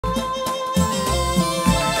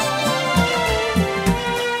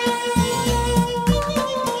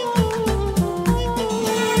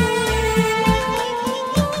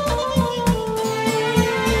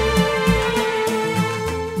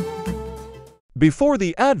Before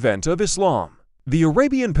the advent of Islam, the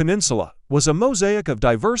Arabian Peninsula was a mosaic of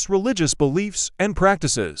diverse religious beliefs and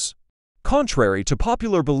practices. Contrary to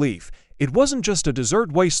popular belief, it wasn't just a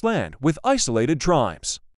desert wasteland with isolated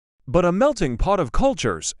tribes, but a melting pot of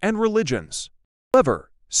cultures and religions. However,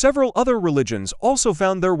 several other religions also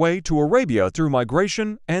found their way to Arabia through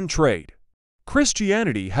migration and trade.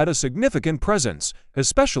 Christianity had a significant presence,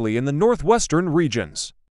 especially in the northwestern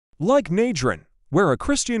regions, like Najran, where a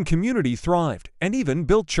Christian community thrived and even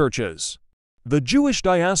built churches. The Jewish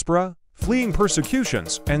diaspora, fleeing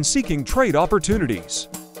persecutions and seeking trade opportunities,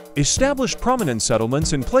 established prominent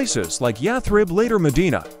settlements in places like Yathrib, later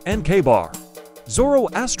Medina, and Khaybar.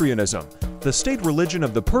 Zoroastrianism, the state religion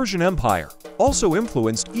of the Persian Empire, also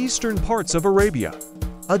influenced eastern parts of Arabia.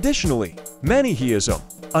 Additionally, Manichaeism,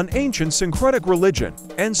 an ancient syncretic religion,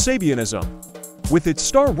 and Sabianism, with its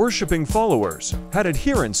star-worshipping followers, had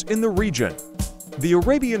adherents in the region. The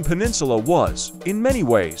Arabian Peninsula was, in many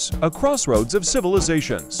ways, a crossroads of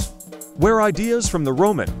civilizations, where ideas from the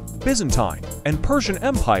Roman, Byzantine, and Persian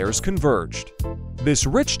empires converged. This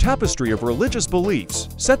rich tapestry of religious beliefs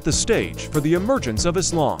set the stage for the emergence of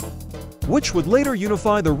Islam, which would later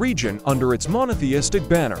unify the region under its monotheistic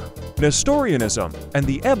banner. Nestorianism and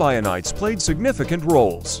the Ebionites played significant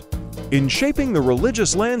roles in shaping the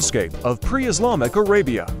religious landscape of pre-Islamic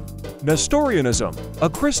Arabia. Nestorianism, a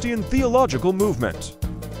Christian theological movement,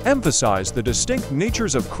 emphasized the distinct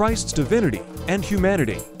natures of Christ's divinity and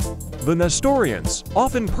humanity. The Nestorians,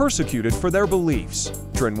 often persecuted for their beliefs,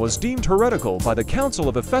 doctrine was deemed heretical by the Council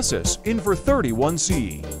of Ephesus in 431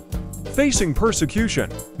 CE. Facing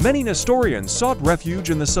persecution, many Nestorians sought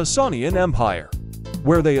refuge in the Sasanian Empire,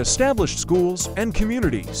 where they established schools and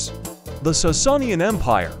communities. The Sasanian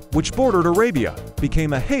Empire, which bordered Arabia,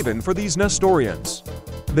 became a haven for these Nestorians.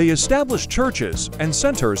 They established churches and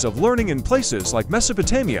centers of learning in places like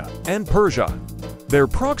Mesopotamia and Persia. Their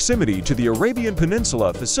proximity to the Arabian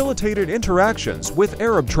Peninsula facilitated interactions with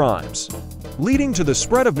Arab tribes, leading to the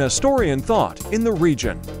spread of Nestorian thought in the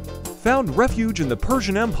region. Found refuge in the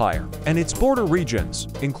Persian Empire and its border regions,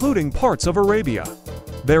 including parts of Arabia.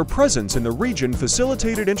 Their presence in the region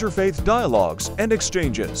facilitated interfaith dialogues and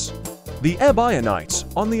exchanges. The Ebionites,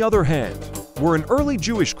 on the other hand, were an early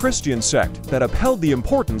Jewish Christian sect that upheld the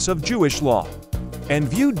importance of Jewish law and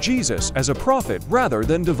viewed Jesus as a prophet rather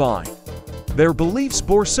than divine. Their beliefs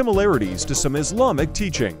bore similarities to some Islamic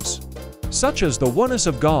teachings, such as the oneness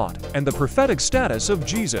of God and the prophetic status of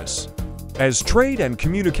Jesus. As trade and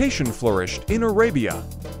communication flourished in Arabia,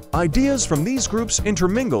 ideas from these groups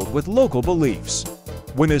intermingled with local beliefs.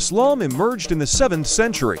 When Islam emerged in the 7th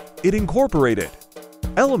century, it incorporated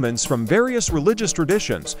elements from various religious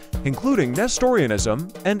traditions, including Nestorianism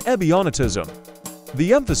and Ebionitism.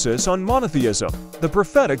 The emphasis on monotheism, the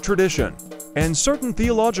prophetic tradition, and certain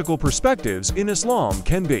theological perspectives in Islam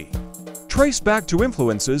can be traced back to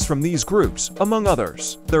influences from these groups, among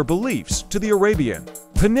others, their beliefs to the Arabian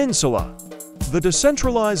Peninsula. The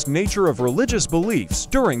decentralized nature of religious beliefs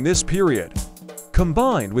during this period,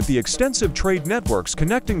 combined with the extensive trade networks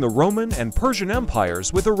connecting the Roman and Persian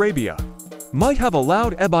empires with Arabia, might have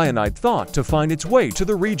allowed Ebionite thought to find its way to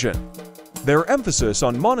the region. Their emphasis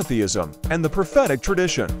on monotheism and the prophetic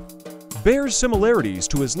tradition bears similarities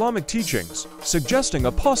to Islamic teachings, suggesting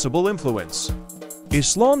a possible influence.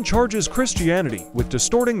 Islam charges Christianity with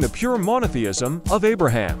distorting the pure monotheism of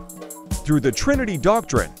Abraham through the Trinity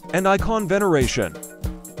doctrine and icon veneration.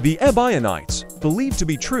 The Ebionites, believed to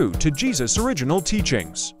be true to Jesus' original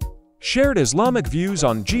teachings, shared Islamic views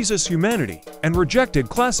on Jesus' humanity and rejected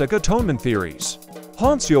classic atonement theories.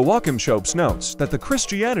 Hans Joachim Schoeps notes that the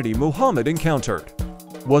Christianity Muhammad encountered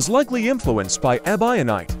was likely influenced by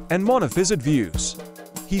Ebionite and Monophysite views.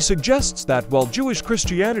 He suggests that while Jewish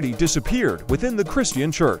Christianity disappeared within the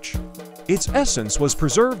Christian Church, its essence was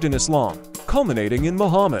preserved in Islam, culminating in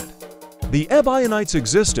Muhammad. The Ebionites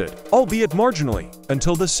existed, albeit marginally,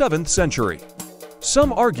 until the 7th century.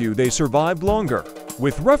 Some argue they survived longer,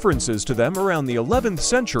 with references to them around the 11th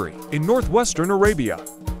century in northwestern Arabia.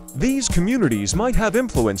 These communities might have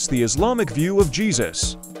influenced the Islamic view of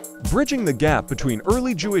Jesus, bridging the gap between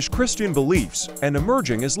early Jewish Christian beliefs and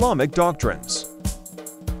emerging Islamic doctrines.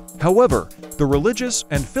 However, the religious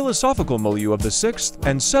and philosophical milieu of the 6th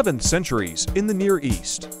and 7th centuries in the Near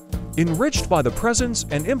East, enriched by the presence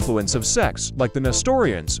and influence of sects like the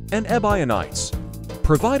Nestorians and Ebionites,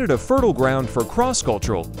 provided a fertile ground for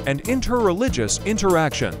cross-cultural and inter-religious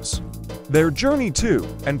interactions. Their journey to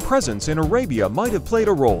and presence in Arabia might have played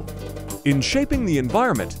a role in shaping the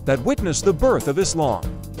environment that witnessed the birth of Islam.